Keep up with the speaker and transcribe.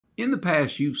In the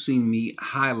past, you've seen me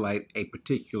highlight a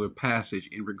particular passage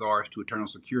in regards to eternal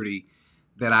security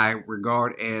that I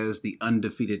regard as the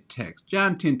undefeated text.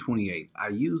 John 10:28. I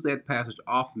use that passage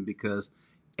often because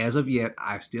as of yet,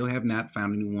 I still have not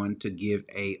found anyone to give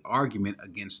an argument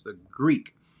against the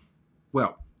Greek.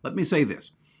 Well, let me say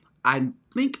this. I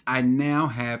think I now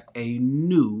have a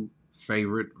new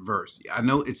favorite verse. I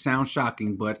know it sounds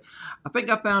shocking, but I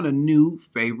think I found a new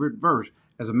favorite verse.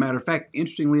 As a matter of fact,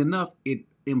 interestingly enough, it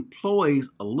employs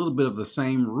a little bit of the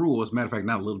same rule. As a matter of fact,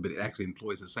 not a little bit, it actually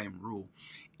employs the same rule.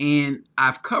 And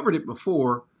I've covered it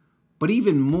before, but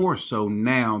even more so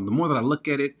now, the more that I look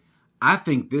at it, I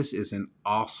think this is an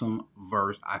awesome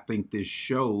verse. I think this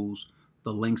shows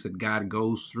the lengths that God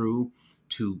goes through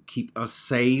to keep us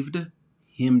saved,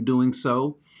 Him doing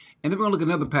so. And then we're going to look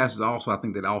at another passage also, I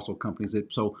think, that also accompanies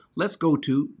it. So let's go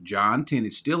to John 10.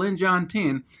 It's still in John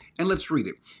 10, and let's read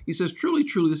it. He says, "Truly,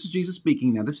 truly," this is Jesus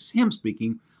speaking. Now, this is Him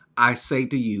speaking. "I say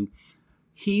to you,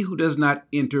 he who does not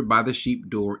enter by the sheep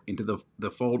door into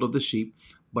the fold of the sheep,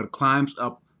 but climbs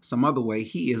up some other way,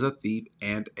 he is a thief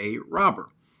and a robber.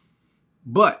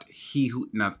 But he who,"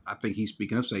 now I think he's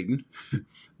speaking of Satan,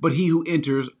 "but he who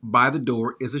enters by the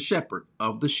door is a shepherd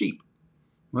of the sheep."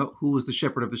 Well, who is the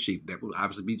shepherd of the sheep? That would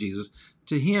obviously be Jesus.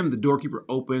 "To him the doorkeeper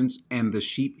opens, and the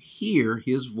sheep hear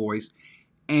his voice,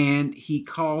 and he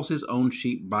calls his own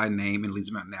sheep by name and leads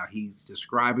them out." Now, he's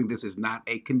describing this as not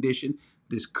a condition.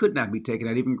 This could not be taken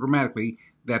out, even grammatically,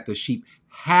 that the sheep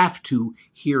have to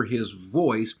hear his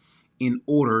voice in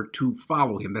order to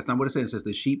follow him. That's not what it says. It says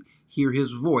the sheep hear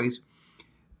his voice.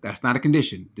 That's not a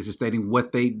condition. This is stating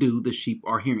what they do. The sheep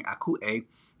are hearing. Akue,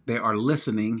 they are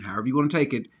listening, however you want to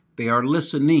take it. They are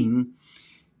listening.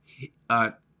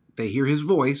 They hear his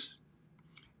voice,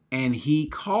 and he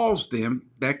calls them.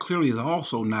 That clearly is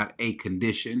also not a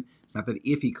condition. It's not that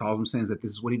if he calls them, saying that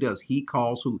this is what he does. He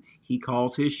calls who? He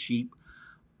calls his sheep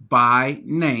by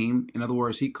name. In other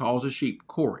words, he calls his sheep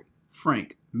Corey,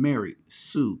 Frank, Mary,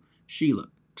 Sue,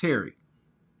 Sheila, Terry.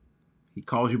 He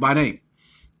calls you by name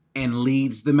and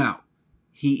leads them out.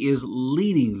 He is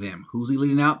leading them. Who's he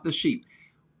leading out? The sheep.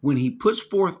 When he puts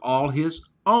forth all his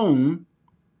own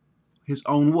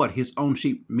what? His own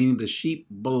sheep, meaning the sheep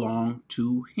belong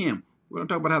to him. We're going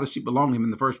to talk about how the sheep belong to him in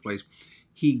the first place.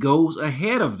 He goes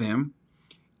ahead of them,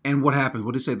 and what happens?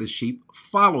 What does it say? The sheep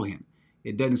follow him.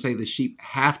 It doesn't say the sheep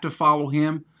have to follow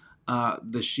him.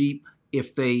 The sheep,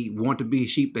 if they want to be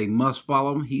sheep, they must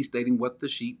follow him. He's stating what the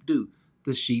sheep do.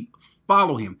 The sheep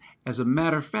follow him. As a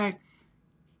matter of fact,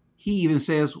 he even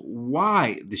says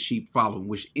why the sheep follow him,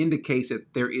 which indicates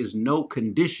that there is no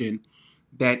condition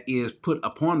that is put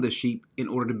upon the sheep in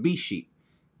order to be sheep.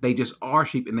 They just are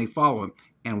sheep and they follow him.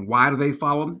 And why do they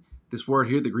follow him? This word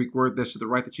here, the Greek word that's to the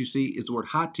right that you see, is the word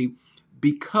hati,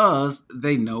 because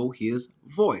they know his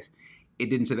voice. It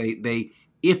didn't say they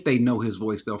if they know his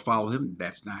voice, they'll follow him.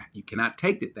 That's not, you cannot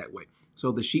take it that way.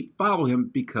 So the sheep follow him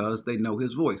because they know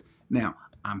his voice. Now,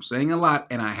 I'm saying a lot,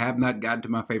 and I have not gotten to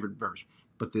my favorite verse,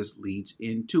 but this leads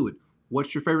into it.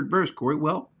 What's your favorite verse, Corey?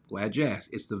 Well, glad you asked.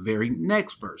 It's the very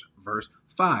next verse, verse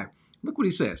 5. Look what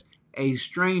he says. "A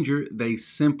stranger they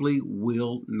simply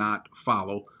will not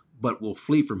follow, but will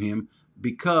flee from him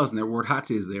because," and their word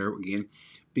hati is there again,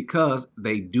 "because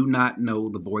they do not know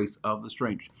the voice of the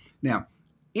stranger." Now,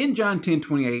 in John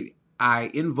 10:28,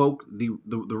 I invoke the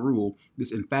rule,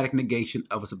 this emphatic negation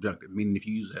of a subjunctive, meaning if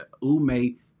you use a ume,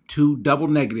 a double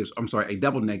negative,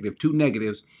 two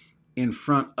negatives in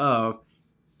front of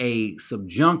a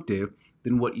subjunctive,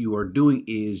 then what you are doing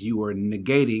is you are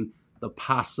negating the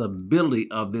possibility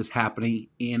of this happening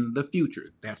in the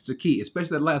future. That's the key,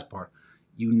 especially that last part.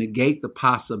 You negate the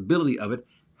possibility of it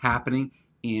happening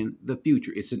in the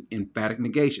future. It's an emphatic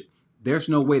negation. There's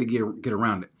no way to get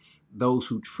around it. Those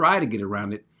who try to get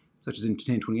around it, such as in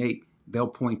 10:28, they'll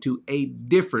point to a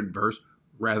different verse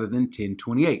rather than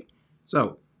 10:28.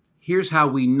 So here's how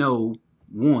we know,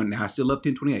 one, now I still love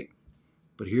 10:28,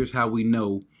 but here's how we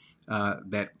know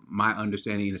that my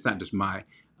understanding, and it's not just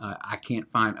I can't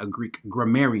find a Greek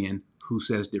grammarian who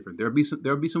says different. There'll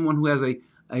be someone who has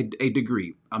a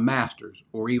degree, a master's,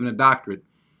 or even a doctorate,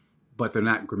 but they're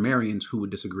not grammarians who would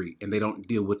disagree, and they don't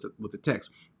deal with the text.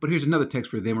 But here's another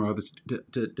text for them or others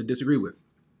to disagree with.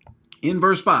 In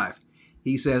verse 5,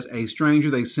 he says, "A stranger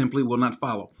they simply will not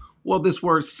follow." Well, this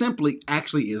word simply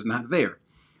actually is not there.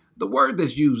 The word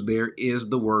that's used there is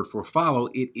the word for follow.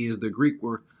 It is the Greek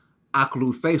word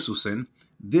akluthesusin.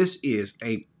 This is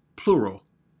a plural,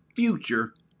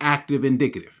 future, active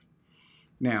indicative.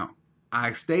 Now,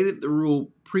 I stated the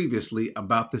rule previously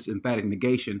about this emphatic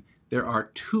negation. There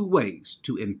are two ways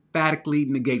to emphatically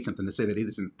negate something, to say that it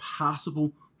is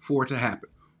impossible for it to happen.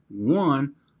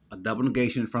 One, A double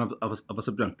negation in front of a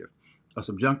subjunctive. A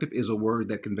subjunctive is a word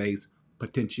that conveys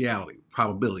potentiality,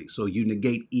 probability. So you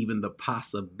negate even the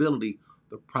possibility,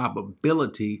 the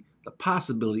probability, the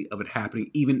possibility of it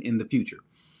happening even in the future.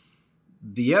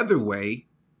 The other way,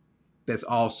 that's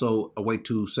also a way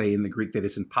to say in the Greek that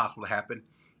it's impossible to happen,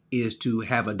 is to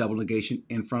have a double negation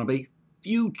in front of a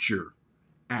future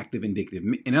active indicative.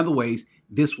 In other ways,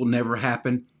 this will never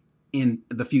happen in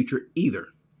the future either.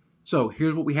 So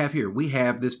here's what we have here. We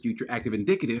have this future active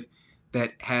indicative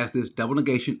that has this double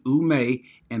negation, ou may,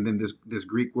 and then this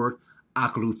Greek word,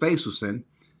 akluthesusen.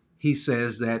 He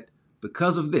says that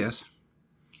because of this,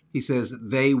 he says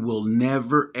they will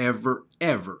never, ever,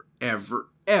 ever, ever,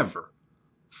 ever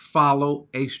follow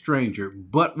a stranger.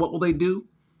 But what will they do?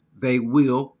 They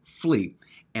will flee.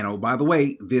 And oh, by the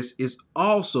way, this is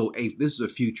also this is in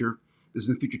future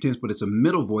tense, but it's a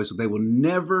middle voice, so they will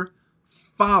never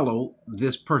follow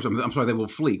this person. I'm sorry, they will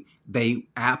flee. They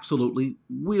absolutely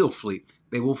will flee.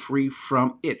 They will flee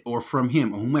from it or from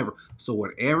him or whomever. So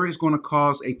whatever is going to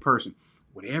cause a person,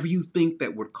 whatever you think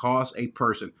that would cause a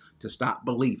person to stop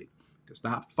believing, to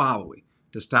stop following,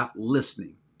 to stop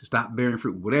listening, to stop bearing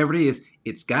fruit, whatever it is,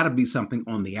 it's got to be something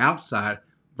on the outside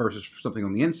versus something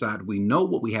on the inside. We know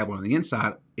what we have on the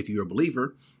inside. If you're a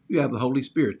believer, you have the Holy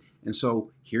Spirit. And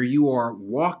so here you are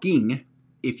walking,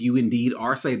 if you indeed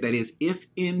are saved. That is, if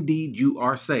indeed you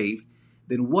are saved,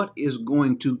 then what is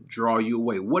going to draw you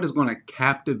away? What is going to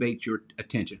captivate your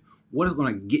attention? What is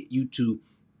going to get you to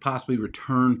possibly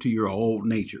return to your old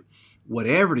nature?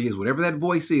 Whatever it is, whatever that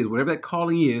voice is, whatever that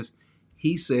calling is,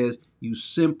 he says you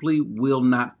simply will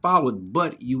not follow it,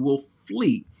 but you will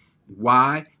flee.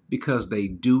 Why? Because they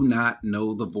do not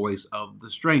know the voice of the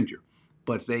stranger.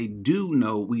 But they do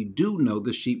know, we do know,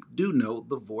 the sheep do know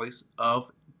the voice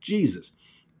of Jesus.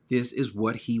 This is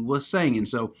what he was saying. And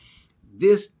so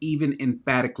this even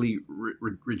emphatically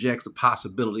rejects the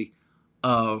possibility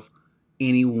of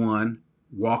anyone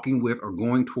walking with or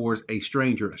going towards a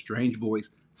stranger, a strange voice,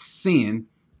 sin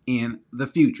in the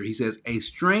future. He says, a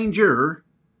stranger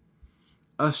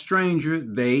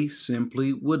they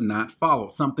simply would not follow.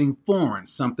 Something foreign,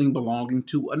 something belonging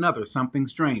to another, something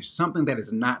strange, something that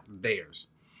is not theirs.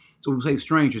 So when we say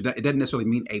stranger, it doesn't necessarily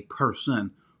mean a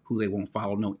person who they won't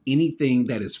follow. No, anything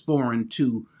that is foreign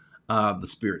to the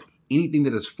Spirit, anything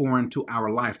that is foreign to our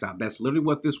lifestyle. That's literally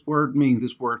what this word means.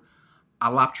 This word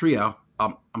alatrio,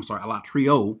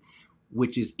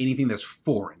 which is anything that's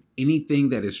foreign, anything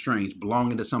that is strange,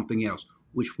 belonging to something else,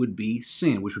 which would be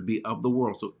sin, which would be of the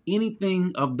world. So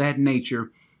anything of that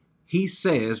nature, he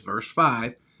says, verse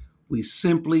 5, we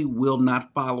simply will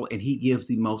not follow. And he gives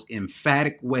the most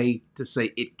emphatic way to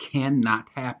say it cannot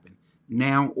happen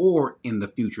now or in the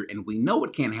future. And we know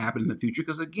it can't happen in the future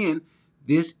because, again,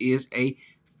 this is a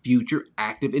future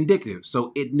active indicative.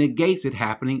 So it negates it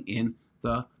happening in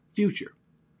the future.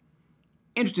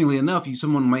 Interestingly enough,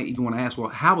 someone might even want to ask, well,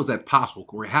 how is that possible,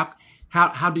 Corey?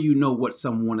 How do you know what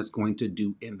someone is going to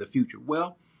do in the future?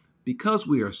 Well, because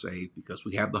we are saved, because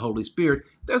we have the Holy Spirit,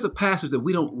 there's a passage that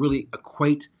we don't really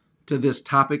equate to this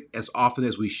topic as often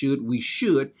as we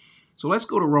should. So let's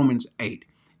go to Romans 8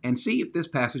 and see if this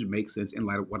passage makes sense in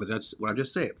light of what I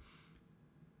just said.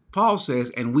 Paul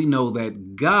says, and we know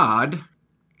that God,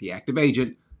 the active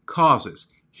agent, causes.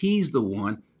 He's the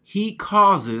one. He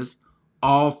causes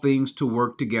all things to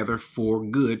work together for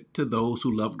good to those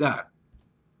who love God.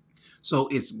 So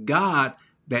it's God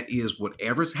that is,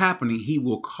 whatever's happening, he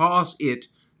will cause it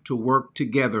to work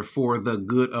together for the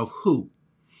good of who?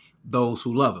 Those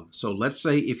who love him. So let's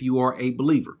say if you are a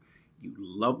believer, you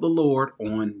love the Lord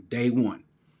on day one.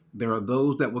 There are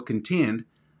those that will contend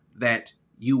that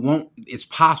it's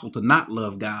possible to not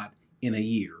love God in a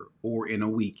year or in a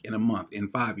week, in a month, in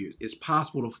 5 years. It's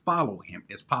possible to follow him.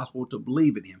 It's possible to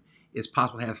believe in him. It's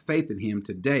possible to have faith in him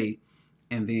today,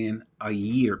 and then a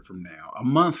year from now, a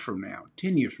month from now,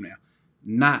 10 years from now,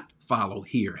 not follow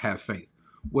here, have faith.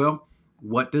 Well,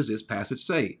 what does this passage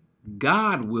say?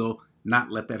 God will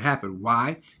not let that happen.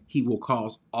 Why? He will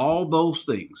cause all those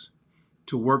things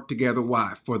to work together.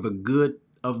 Why? For the good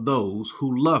of those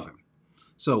who love him.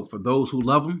 So for those who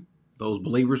love him, those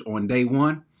believers on day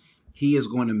one, he is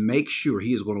going to make sure,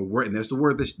 he is going to work, and there's the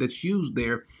word that's used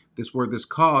there, this word that's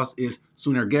cause is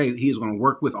sunerge. He is going to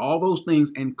work with all those things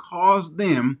and cause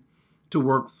them to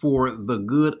work for the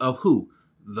good of who?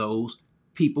 Those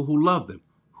people who love them.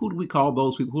 Who do we call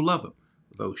those people who love him?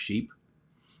 Those sheep.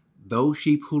 Those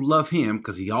sheep who love him,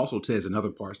 because he also says in other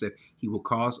parts that he will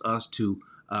cause us to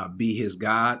be his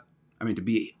God. To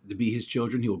be his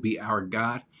children. He will be our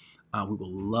God. We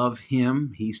will love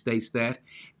him. He states that.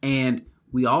 And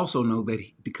we also know that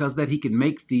because he can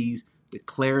make these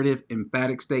declarative,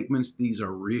 emphatic statements. These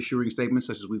are reassuring statements,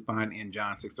 such as we find in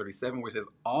John 6:37, where it says,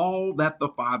 all that the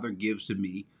Father gives to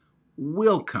me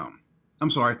will come.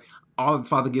 I'm sorry, all that the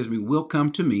Father gives me will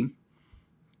come to me.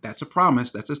 That's a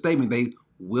promise. That's a statement. They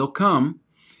will come.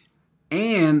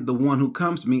 And the one who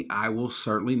comes to me, I will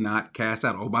certainly not cast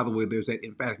out. Oh, by the way, there's that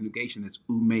emphatic negation that's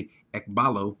ume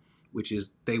ekbalo, which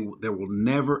is there will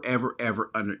never, ever,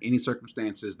 ever, under any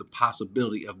circumstances, the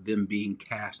possibility of them being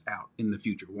cast out in the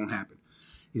future. It won't happen.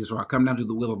 He says, for I come down to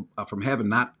the will of, from heaven,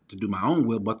 not to do my own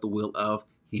will, but the will of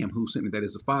him who sent me, that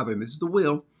is the Father. And this is the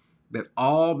will, that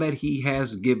all that he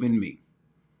has given me,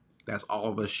 that's all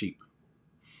of us sheep,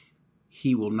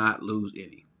 he will not lose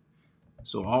any.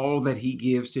 So all that he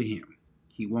gives to him,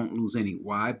 he won't lose any.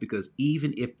 Why? Because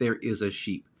even if there is a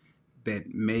sheep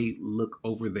that may look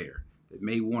over there, that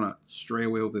may want to stray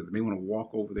away over there, that may want to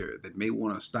walk over there, that may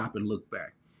want to stop and look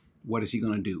back, what is he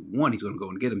going to do? One, he's going to go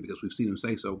and get him because we've seen him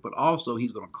say so, but also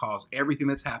he's going to cause everything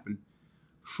that's happened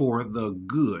for the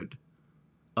good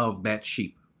of that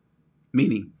sheep.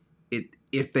 Meaning,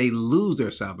 if they lose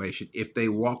their salvation, if they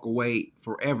walk away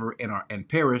forever and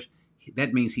perish,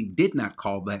 that means he did not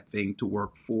call that thing to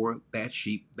work for that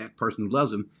sheep, that person who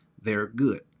loves him, their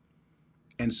good.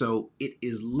 And so it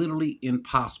is literally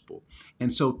impossible.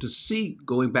 And so to see,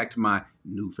 going back to my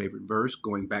new favorite verse,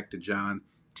 going back to John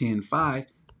 10:5,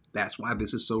 that's why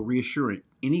this is so reassuring.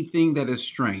 Anything that is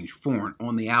strange, foreign,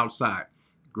 on the outside,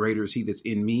 greater is he that's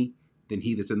in me than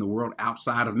he that's in the world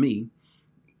outside of me.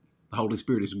 The Holy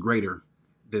Spirit is greater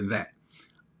than that.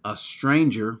 A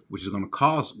stranger, which is going to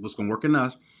cause what's going to work in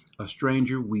us, a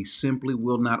stranger we simply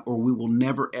will not, or we will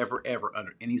never, ever, ever,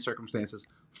 under any circumstances,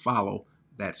 follow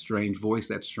that strange voice,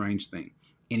 that strange thing,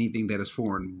 anything that is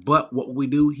foreign. But what we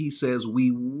do, he says, we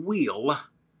will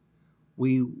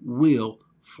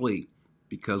flee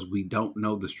because we don't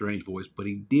know the strange voice. But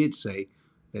he did say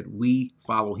that we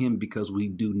follow him because we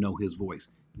do know his voice.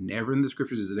 Never in the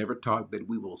scriptures is it ever taught that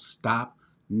we will stop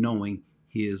knowing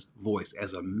his voice.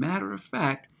 As a matter of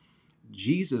fact,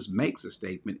 Jesus makes a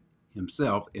statement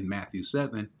himself in Matthew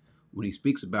 7 when he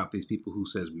speaks about these people who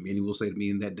says, many will say to me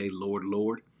in that day, Lord,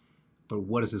 Lord. But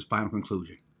what is his final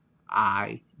conclusion?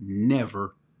 I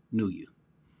never knew you.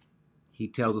 He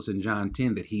tells us in John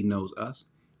 10 that he knows us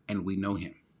and we know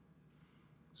him.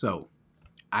 So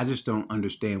I just don't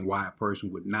understand why a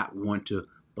person would not want to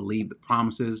believe the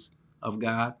promises of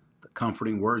God, the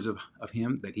comforting words of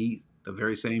him, that he's the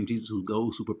very same Jesus who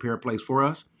goes to prepare a place for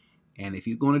us. And if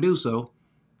he's going to do so,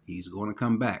 he's going to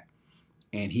come back.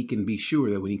 And he can be sure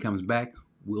that when he comes back,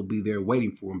 we'll be there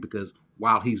waiting for him, because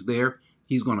while he's there,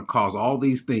 he's going to cause all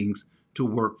these things to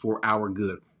work for our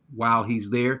good. While he's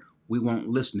there, we won't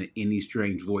listen to any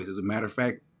strange voice. As a matter of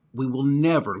fact, we will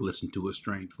never listen to a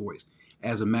strange voice.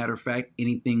 As a matter of fact,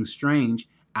 anything strange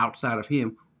outside of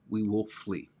him, we will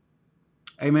flee.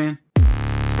 Amen.